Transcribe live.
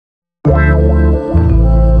Hey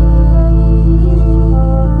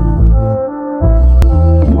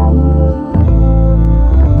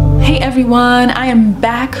everyone, I am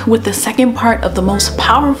back with the second part of the most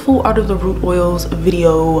powerful Art of the Root Oils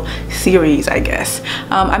video series, I guess.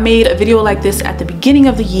 I made a video like this at the beginning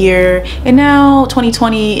of the year, and now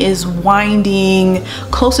 2020 is winding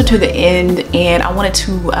closer to the end, and I wanted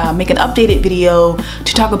to make an updated video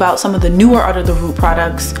to talk about some of the newer Art of the Root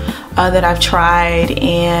products that I've tried,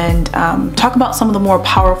 and talk about some of the more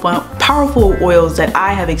powerful oils that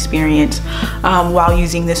I have experienced while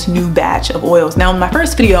using this new batch of oils. Now in my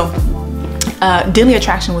first video, Daily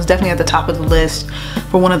Attraction was definitely at the top of the list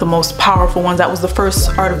for one of the most powerful ones. That was the first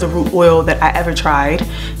Art of the Root oil that I ever tried.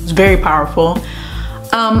 It was very powerful.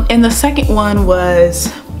 And the second one was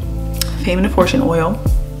Fame and Fortune oil.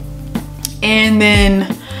 And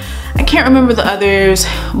then I can't remember the others,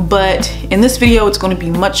 but in this video it's going to be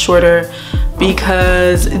much shorter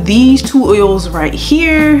because these two oils right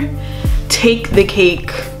here take the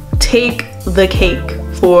cake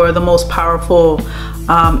for the most powerful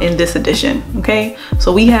in this edition. Okay,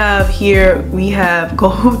 so we have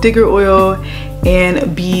Gold Digger oil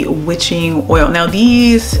and Bewitching oil. Now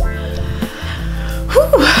these,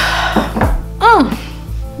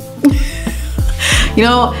 you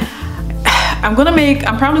know, I'm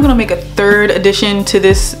probably gonna make a third addition to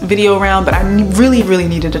this video round, but I really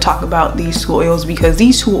needed to talk about these two oils because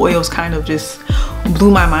these two oils kind of just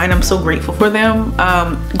blew my mind. I'm so grateful for them.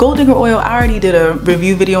 Gold Digger oil, I already did a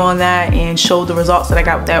review video on that and showed the results that I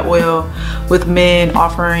got with that oil, with men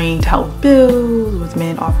offering to help with bills, with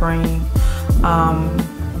men offering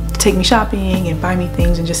to take me shopping and buy me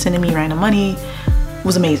things and just sending me random money. It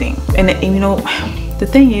was amazing. And you know, the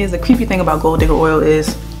thing is, the creepy thing about Gold Digger oil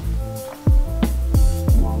is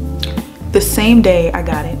the same day I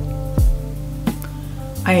got it,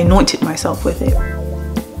 I anointed myself with it.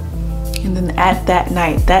 And then at that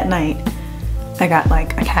night, I got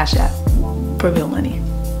like a cash app for bill money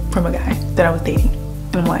from a guy that I was dating.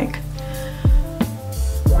 And I'm like,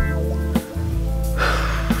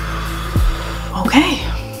 okay,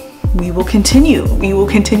 we will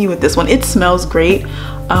continue with this one. It smells great.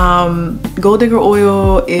 Gold Digger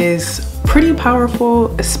oil is pretty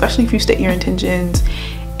powerful, especially if you state your intentions.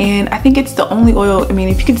 And I think it's the only oil, I mean,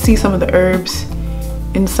 if you can see some of the herbs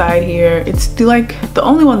inside here, it's the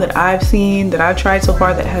only one that I've seen, that I've tried so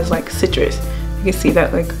far, that has like citrus. You can see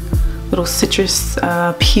that like little citrus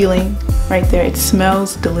peeling right there. It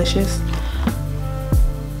smells delicious.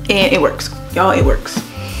 And it works, y'all, it works.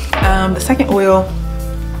 The second oil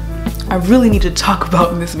I really need to talk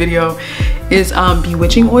about in this video is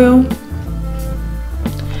Bewitching oil.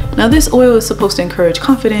 Now this oil is supposed to encourage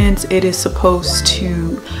confidence. It is supposed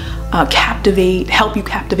to help you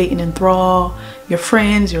captivate and enthrall your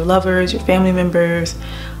friends, your lovers, your family members.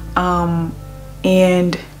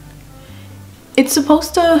 And it's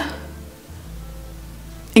supposed to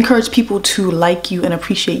encourage people to like you and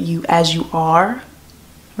appreciate you as you are,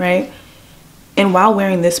 right? And while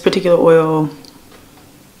wearing this particular oil,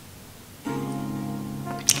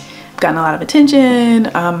 I've gotten a lot of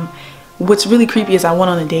attention. What's really creepy is I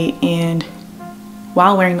went on a date, and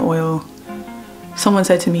while wearing the oil, someone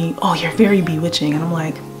said to me, "Oh, you're very bewitching." And I'm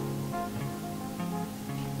like,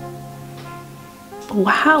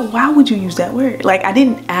 why would you use that word? Like, I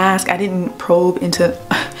didn't ask, I didn't probe into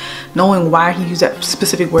knowing why he used that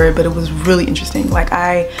specific word, but it was really interesting. Like,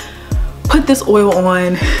 I put this oil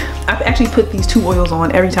on, I've actually put these two oils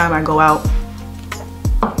on every time I go out.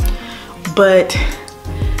 But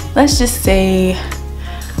let's just say,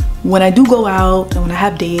 when I do go out and when I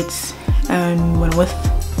have dates and when I'm with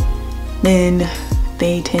men,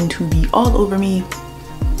 they tend to be all over me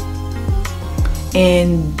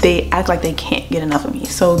and they act like they can't get enough of me.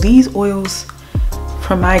 So these oils,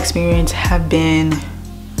 from my experience, have been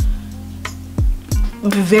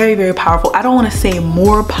very powerful. I don't want to say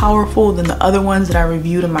more powerful than the other ones that I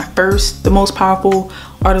reviewed in my first, the most powerful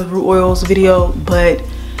Art of the Root oils video, but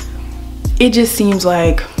it just seems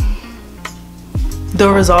like the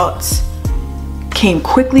results came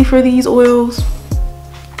quickly for these oils,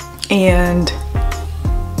 and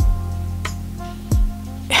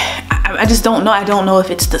I just don't know. I don't know if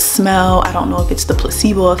it's the smell, I don't know if it's the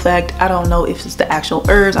placebo effect, I don't know if it's the actual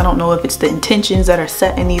herbs, I don't know if it's the intentions that are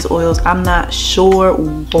set in these oils. I'm not sure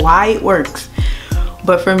why it works,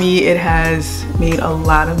 but for me it has made a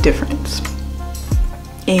lot of difference.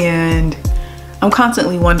 And I'm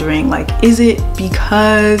constantly wondering, like, is it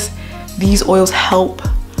because these oils help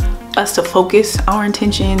us to focus our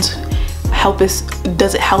intentions?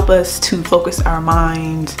 Does it help us to focus our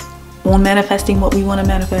minds on manifesting what we want to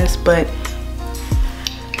manifest? But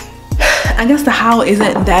I guess the how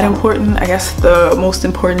isn't that important. I guess the most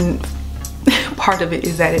important part of it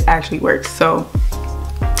is that it actually works. So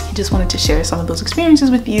I just wanted to share some of those experiences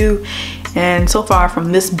with you. And so far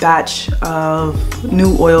from this batch of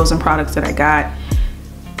new oils and products that I got,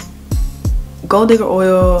 Gold Digger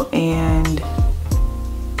oil and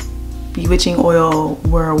Bewitching oil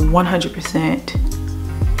were 100%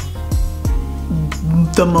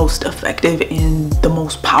 the most effective and the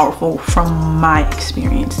most powerful from my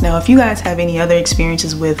experience. Now, if you guys have any other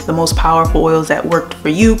experiences with the most powerful oils that worked for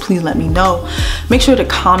you, please let me know. Make sure to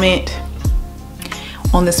comment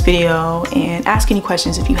on this video and ask any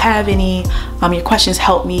questions if you have any. Your questions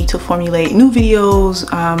help me to formulate new videos,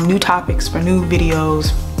 new topics for new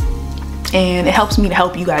videos, and it helps me to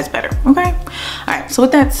help you guys better. Okay, all right, so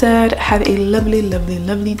with that said, have a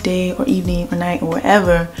lovely day or evening or night or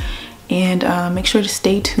whatever, and make sure to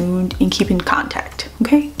stay tuned and keep in contact.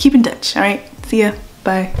 Okay, keep in touch. All right, see ya,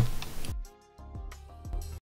 bye.